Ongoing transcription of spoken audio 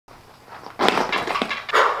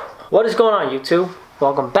What is going on, YouTube?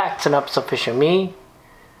 Welcome back to an episode of Fishing Me.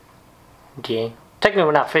 Okay. Technically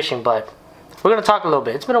we're not fishing, but we're gonna talk a little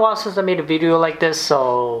bit. It's been a while since I made a video like this,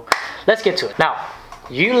 so let's get to it. Now,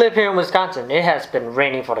 you live here in Wisconsin. It has been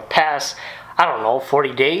raining for the past, I don't know,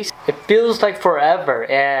 40 days. It feels like forever,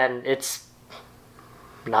 and it's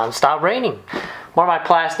non-stop raining. More of my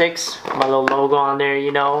plastics, my little logo on there,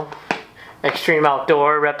 you know. Extreme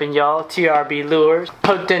Outdoor, repping y'all. TRB Lures,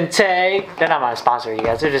 Hooked and Tag. They're not my sponsor, you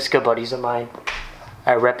guys. They're just good buddies of mine.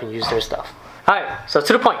 I rep and use their stuff. Alright, so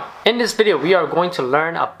to the point. In this video, we are going to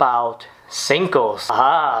learn about SENKOS.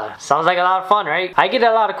 Ah, sounds like a lot of fun, right? I get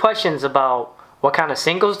a lot of questions about what kind of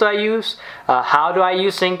SENKOS do I use, how do I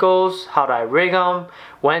use SENKOS, how do I rig them,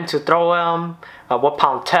 when to throw them, what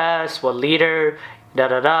pound test, what leader,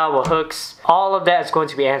 what hooks. All of that is going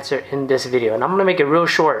to be answered in this video, and I'm gonna make it real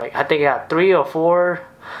short. Like, I think I got three or four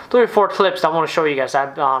clips I want to show you guys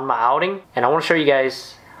on my outing, and I want to show you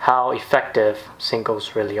guys how effective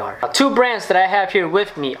SENKOS really are. Two brands that I have here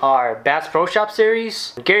with me are Bass Pro Shop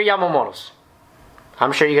Series, Gary Yamamoto's.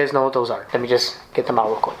 I'm sure you guys know what those are. Let me just get them out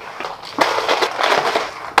real quick.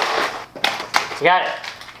 You got it.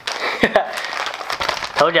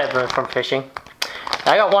 Told you I've been from fishing.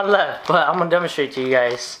 I got one left, but I'm gonna demonstrate to you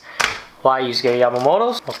guys why I use Gary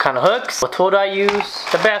Yamamoto's, what kind of hooks, what tool do I use,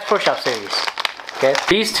 the Bass Pro Shop Series. Okay,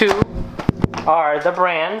 these two are the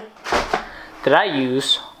brand that I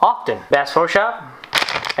use often. Bass Pro Shop,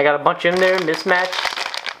 I got a bunch in there, mismatched,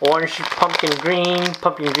 orange, pumpkin green,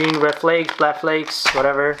 red flakes, black flakes,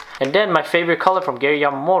 whatever. And then my favorite color from Gary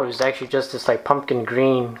Yamamoto is actually just this like pumpkin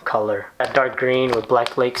green color, that dark green with black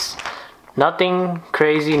flakes. Nothing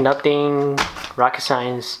crazy, nothing rocket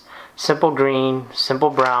science, simple green, simple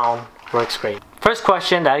brown, works great. First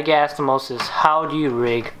question that I get asked the most is, how do you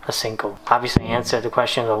rig a Senko? Obviously I answered the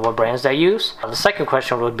question of what brands I use. The second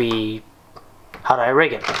question would be, how do I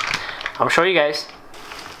rig it? I'm gonna show you guys.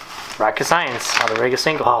 Rocket science, how to rig a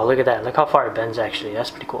Senko. Oh, look at that, look how far it bends actually, that's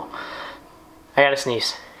pretty cool. I gotta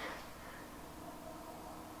sneeze.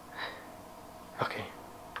 Okay.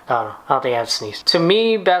 I don't think I have to sneeze. To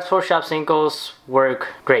me, Bass Pro Shop SENKOS work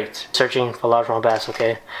great. Searching for largemouth bass,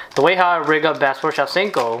 okay? The way how I rig up Bass Pro Shop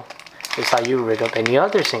Senko is how you rig up any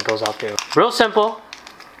other SENKOS out there. Real simple.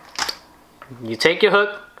 You take your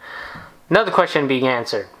hook. Another question being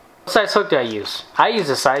answered. What size hook do I use? I use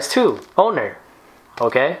a size 2, owner.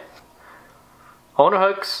 Okay? Owner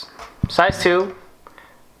hooks, size 2.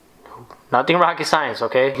 Nothing rocket science,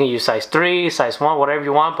 okay? You can use size 3, size 1, whatever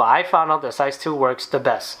you want, but I found out that size 2 works the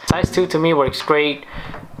best. Size 2 to me works great.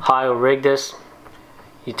 How I will rig this,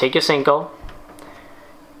 you take your Senko,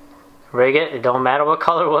 rig it don't matter what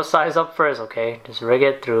color, what size up first, okay? Just rig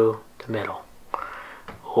it through the middle.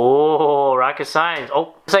 Oh, rocket science.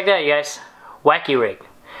 Oh, just like that, you guys. Wacky rig.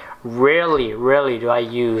 Rarely do I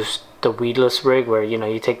use the weedless rig where, you know,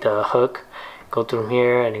 you take the hook, go through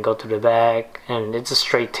here and then go through the back, and it's a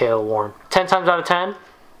straight tail worm. 10 times out of 10,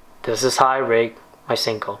 this is how I rig my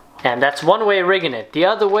Senko. And that's one way of rigging it. The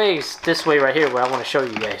other way is this way right here, where I want to show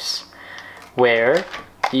you guys, where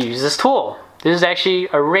you use this tool. This is actually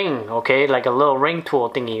a ring, okay, like a little ring tool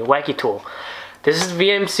thingy, wacky tool. This is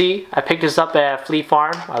VMC. I picked this up at Fleet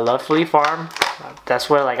Farm. I love Fleet Farm. That's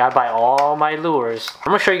where like I buy all my lures.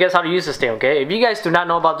 I'm gonna show you guys how to use this thing, okay? If you guys do not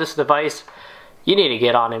know about this device, you need to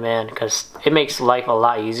get on it, man, because it makes life a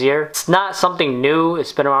lot easier. It's not something new.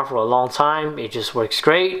 It's been around for a long time. It just works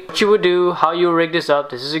great. What you would do, how you rig this up,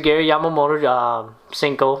 this is a Gary Yamamoto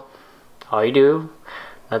Senko. All you do,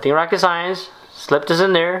 nothing rocket science. Slip this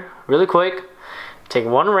in there really quick. Take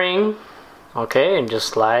one ring, okay, and just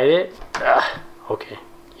slide it. Okay,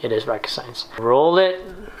 it is rocket science. Roll it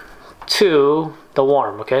to the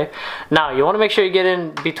worm, okay? Now, you want to make sure you get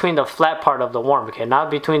in between the flat part of the worm, okay? Not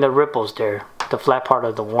between the ripples there. The flat part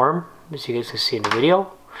of the worm, as you guys can see in the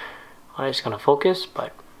video. I'm just gonna focus,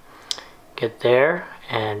 but get there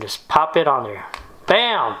and just pop it on there.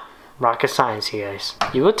 Bam! Rocket science, you guys.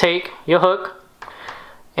 You will take your hook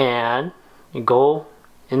and you go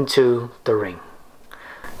into the ring.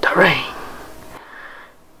 The ring.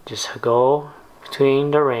 Just go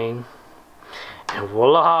between the ring and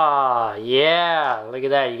voila! Yeah, look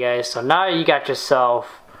at that, you guys. So now you got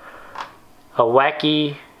yourself a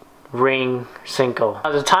wacky ring Senko.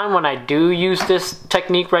 Now, the time when I do use this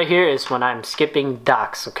technique right here is when I'm skipping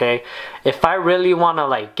docks, okay? If I really want to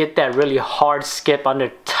like get that really hard skip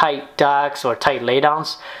under tight docks or tight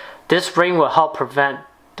laydowns, this ring will help prevent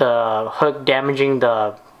the hook damaging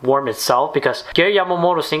the worm itself, because Gary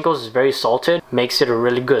Yamamoto Senkos is very salted, makes it a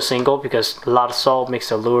really good Senko because a lot of salt makes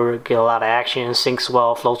the lure get a lot of action, sinks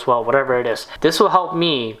well, floats well, whatever it is. This will help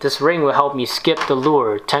me, this ring will help me skip the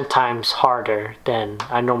lure 10 times harder than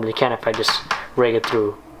I normally can if I just rig it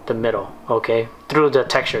through the middle, okay, through the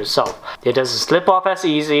texture itself. It doesn't slip off as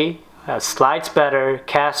easy, slides better,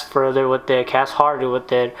 casts further with it, casts harder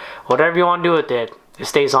with it, whatever you want to do with it. It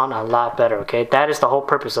stays on a lot better, okay? That is the whole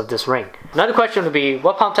purpose of this ring. Another question would be,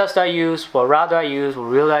 what pound test do I use? What rod do I use? What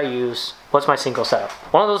reel do I use? What's my Senko setup?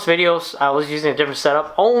 One of those videos, I was using a different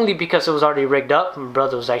setup only because it was already rigged up. My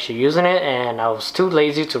brother was actually using it and I was too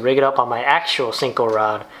lazy to rig it up on my actual Senko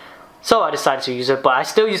rod. So I decided to use it, but I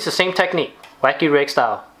still use the same technique, wacky rig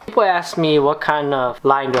style. People ask me what kind of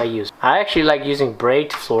line do I use. I actually like using braid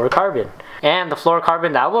to fluorocarbon. And the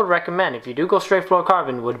fluorocarbon that I would recommend if you do go straight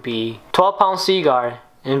fluorocarbon would be 12 pound Seaguar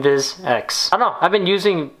Invis X. I don't know, I've been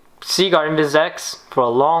using Seaguar Invis X for a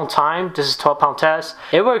long time. This is 12 pound test.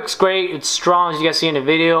 It works great, it's strong as you guys see in the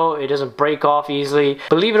video. It doesn't break off easily.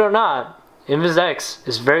 Believe it or not, Invis X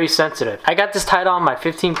is very sensitive. I got this tied on my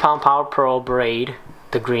 15 pound Power Pearl braid,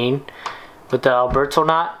 the green, with the Alberto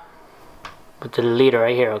knot. With the leader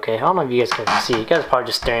right here, okay? I don't know if you guys can see. You guys are probably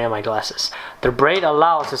just staring at my glasses. The braid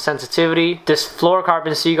allows the sensitivity. This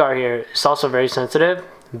fluorocarbon Seaguar here is also very sensitive.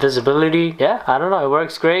 Visibility, yeah, I don't know, it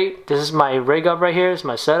works great. This is my rig up right here, it's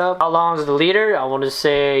my setup. How long is the leader? I want to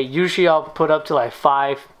say, usually I'll put up to like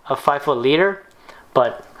a 5 foot leader,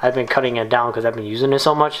 but I've been cutting it down because I've been using it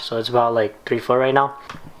so much, so it's about like 3 foot right now.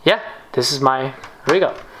 Yeah, this is my rig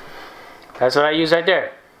up. That's what I use right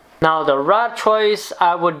there. Now the rod choice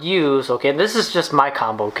I would use, okay, this is just my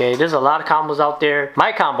combo, okay? There's a lot of combos out there.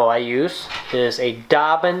 My combo I use is a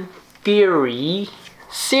Dobbin Theory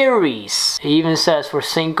series. It even says for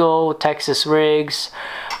Senko, Texas rigs,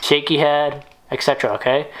 shaky head, etc,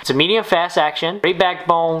 okay? It's a medium fast action, great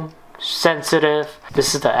backbone, sensitive.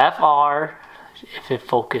 This is the FR, if it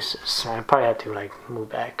focuses. I probably have to like move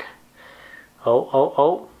back.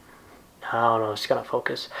 Oh. I don't know, it's gonna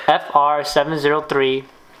focus. FR703.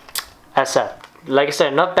 SF. Like I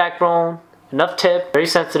said, enough backbone, enough tip, very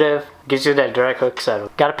sensitive, gives you that direct hook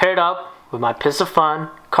settle. Got it paired up with my Piss of Fun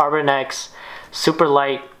Carbon X, super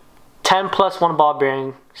light, 10 plus 1 ball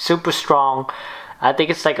bearing, super strong. I think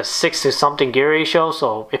it's like a 6 to something gear ratio,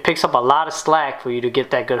 so it picks up a lot of slack for you to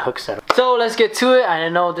get that good hook settle. So let's get to it. I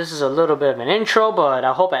know this is a little bit of an intro, but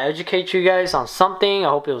I hope I educate you guys on something. I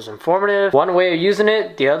hope it was informative. One way of using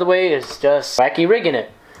it, the other way is just wacky rigging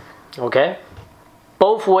it, okay?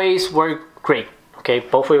 Both ways work great, okay?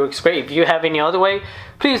 Both ways works great. If you have any other way,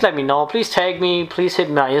 please let me know. Please tag me. Please hit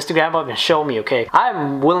my Instagram up and show me, okay?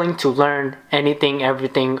 I'm willing to learn anything,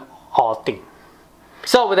 everything, all things.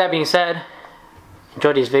 So with that being said,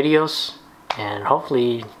 enjoy these videos and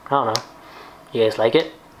hopefully, I don't know, you guys like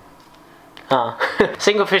it.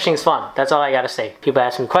 Senko fishing is fun. That's all I gotta say. People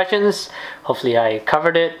ask me questions. Hopefully I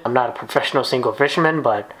covered it. I'm not a professional Senko fisherman,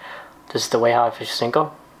 but this is the way how I fish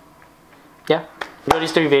Senko. Yeah. Enjoy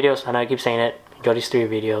these 3 videos. I know I keep saying it. Enjoy these 3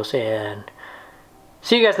 videos and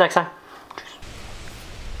see you guys next time.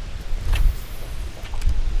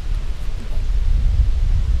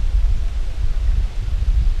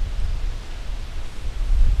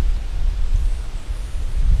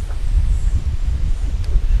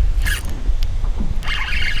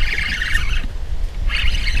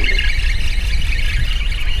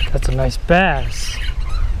 That's a nice bass.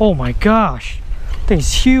 Oh my gosh, that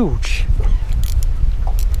thing's huge.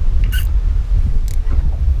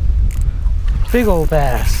 Big old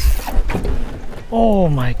bass. Oh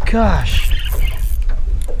my gosh.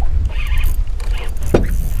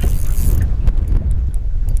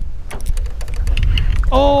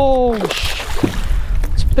 Oh,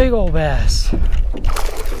 it's a big old bass.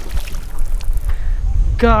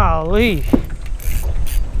 Golly.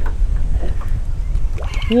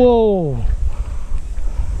 Whoa.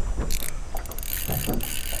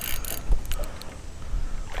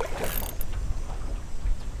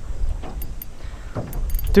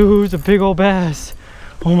 Dude, it's a big old bass.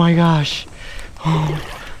 Oh my gosh. Oh,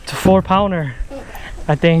 it's a 4 pounder,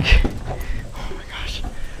 I think. Oh my gosh.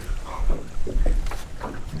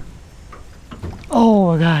 Oh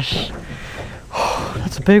my gosh. Oh,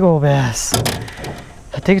 that's a big old bass.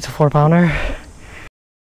 I think it's a 4 pounder.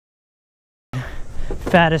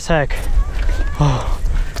 Fat as heck. Oh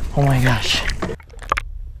my gosh.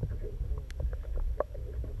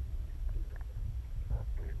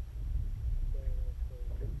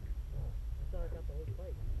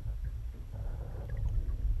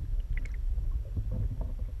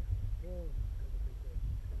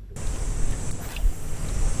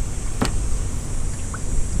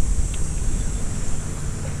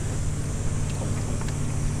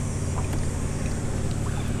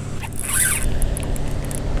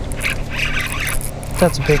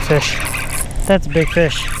 That's a big fish. That's a big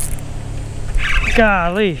fish.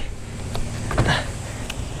 Golly.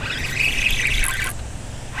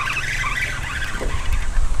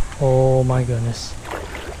 Oh my goodness.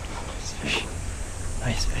 Nice fish.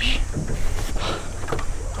 Nice fish.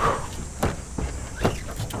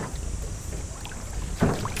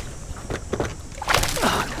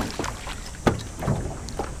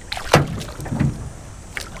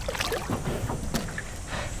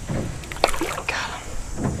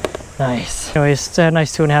 Nice. Anyways, it's a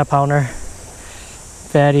nice 2.5 pounder.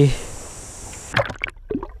 Fatty.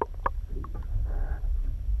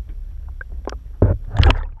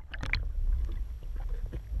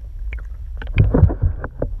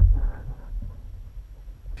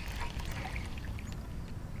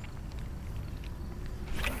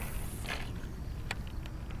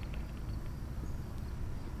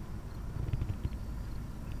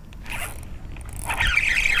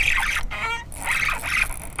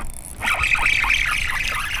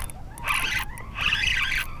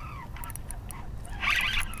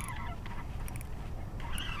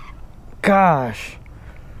 Gosh,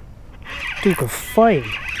 dude can fight.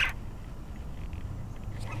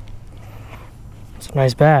 It's a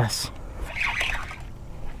nice bass.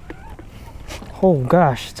 Oh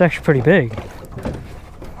gosh, it's actually pretty big.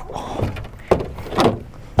 Oh.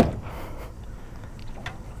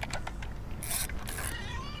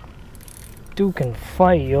 Dude can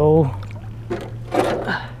fight, yo.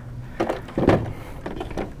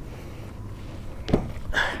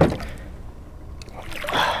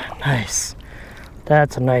 Nice.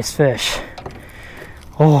 That's a nice fish.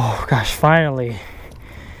 Oh gosh, finally.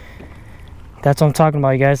 That's what I'm talking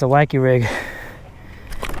about, you guys, the wacky rig.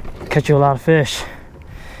 Catch you a lot of fish.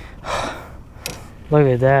 Look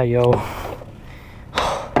at that, yo.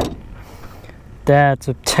 That's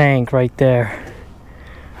a tank right there.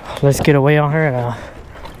 Let's get away on her and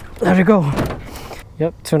let her go.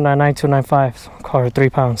 Yep, 299, 295. So I'll call her 3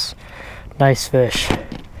 pounds. Nice fish.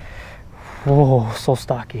 Whoa, so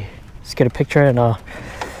stocky. Let's get a picture and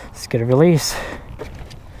let's get a release.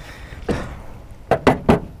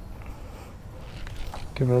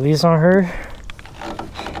 Get a release on her.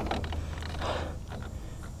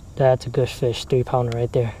 That's a good fish, 3 pounder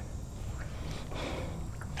right there.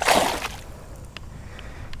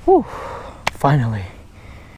 Whew, finally.